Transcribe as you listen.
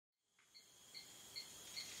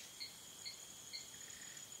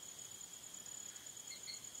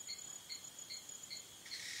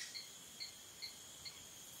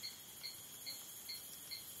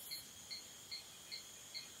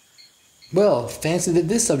Well, fancy that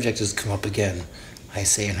this subject has come up again, I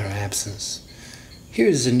say in her absence.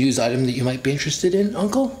 Here's a news item that you might be interested in,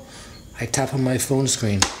 Uncle. I tap on my phone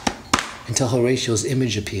screen until Horatio's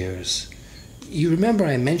image appears. You remember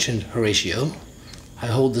I mentioned Horatio? I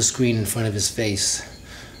hold the screen in front of his face.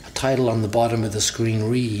 A title on the bottom of the screen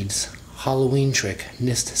reads, Halloween Trick,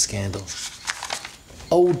 NIST Scandal.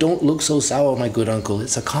 Oh, don't look so sour, my good uncle.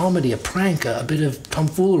 It's a comedy, a prank, a bit of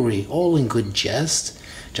tomfoolery, all in good jest.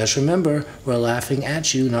 Just remember, we're laughing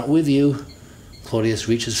at you, not with you. Claudius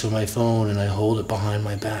reaches for my phone and I hold it behind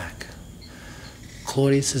my back.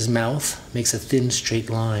 Claudius's mouth makes a thin straight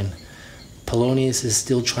line. Polonius is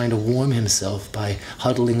still trying to warm himself by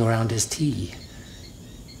huddling around his tea.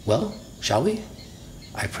 Well, shall we?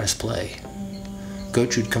 I press play.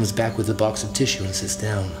 Gertrude comes back with a box of tissue and sits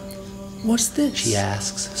down. What's this? She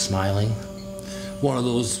asks, smiling. One of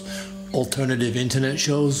those alternative internet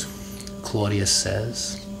shows, Claudius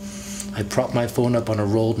says. I prop my phone up on a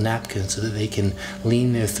rolled napkin so that they can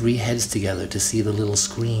lean their three heads together to see the little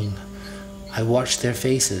screen. I watch their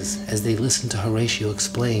faces as they listen to Horatio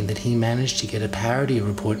explain that he managed to get a parody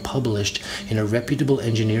report published in a reputable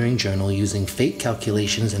engineering journal using fake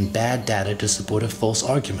calculations and bad data to support a false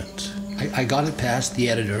argument. I got it past the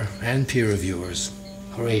editor and peer reviewers,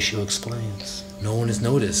 Horatio explains. No one has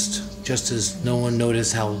noticed, just as no one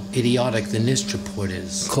noticed how idiotic the NIST report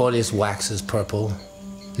is. Claudius waxes purple.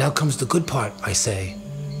 Now comes the good part, I say.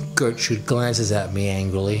 Gertrude glances at me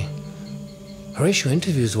angrily. Horatio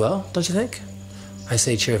interviews well, don't you think? I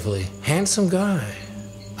say cheerfully, handsome guy.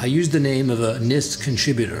 I used the name of a NIST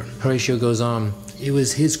contributor. Horatio goes on, it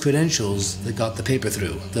was his credentials that got the paper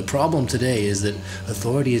through. The problem today is that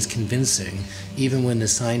authority is convincing, even when the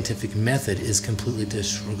scientific method is completely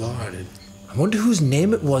disregarded. I wonder whose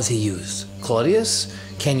name it was he used. Claudius?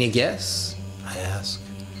 Can you guess? I ask.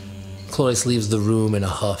 Claudius leaves the room in a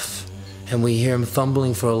huff, and we hear him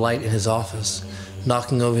fumbling for a light in his office,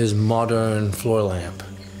 knocking over his modern floor lamp.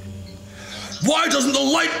 Why doesn't the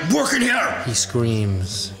light work in here? He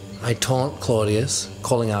screams. I taunt Claudius,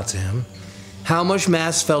 calling out to him. How much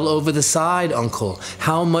mass fell over the side, Uncle?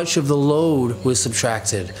 How much of the load was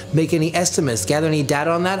subtracted? Make any estimates, gather any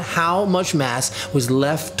data on that? How much mass was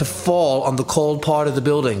left to fall on the cold part of the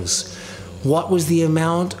buildings? What was the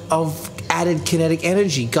amount of added kinetic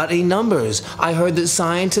energy? Got any numbers? I heard that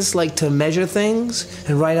scientists like to measure things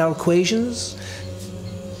and write out equations.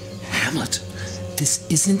 Hamlet, this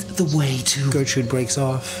isn't the way to... Gertrude breaks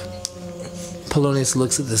off. Polonius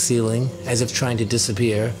looks at the ceiling, as if trying to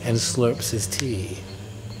disappear, and slurps his tea.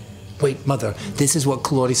 Wait, Mother, this is what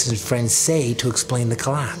Claudius's friends say to explain the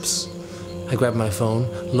collapse. I grab my phone,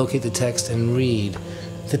 locate the text, and read.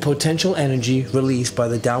 The potential energy released by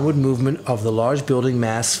the downward movement of the large building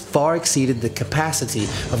mass far exceeded the capacity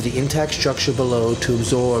of the intact structure below to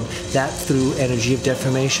absorb that through energy of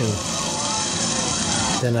deformation.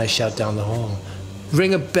 Then I shout down the hall.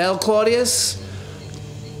 Ring a bell, Claudius?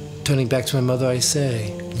 Turning back to my mother, I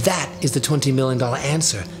say, that is the $20 million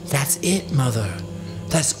answer. That's it, Mother.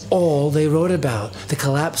 That's all they wrote about. The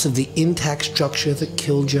collapse of the intact structure that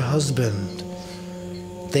killed your husband.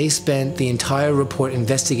 They spent the entire report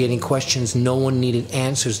investigating questions no one needed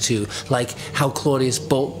answers to, like how Claudius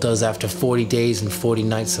Bolt does after 40 days and 40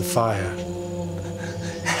 nights of fire.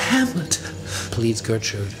 Hamlet, pleads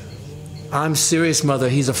Gertrude. I'm serious, Mother.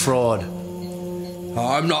 He's a fraud.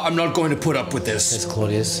 I'm not going to put up with this, says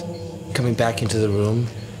Claudius, coming back into the room.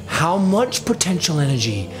 How much potential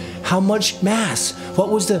energy? How much mass? What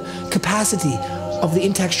was the capacity of the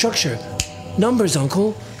intact structure? Numbers,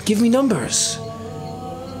 Uncle. Give me numbers.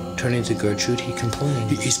 Turning to Gertrude, he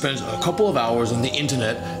complains. He spends a couple of hours on the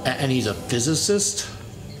internet, and he's a physicist?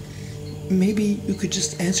 Maybe you could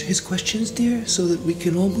just answer his questions, dear, so that we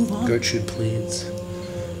can all move on? Gertrude pleads.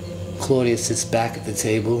 Claudius sits back at the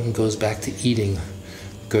table and goes back to eating.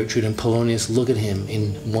 Gertrude and Polonius look at him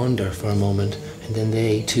in wonder for a moment, and then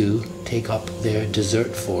they, too, take up their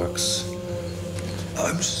dessert forks.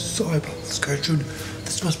 I'm sorry about this, Gertrude.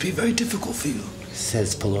 This must be very difficult for you,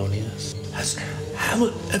 says Polonius. Has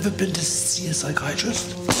Hamlet ever been to see a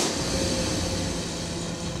psychiatrist?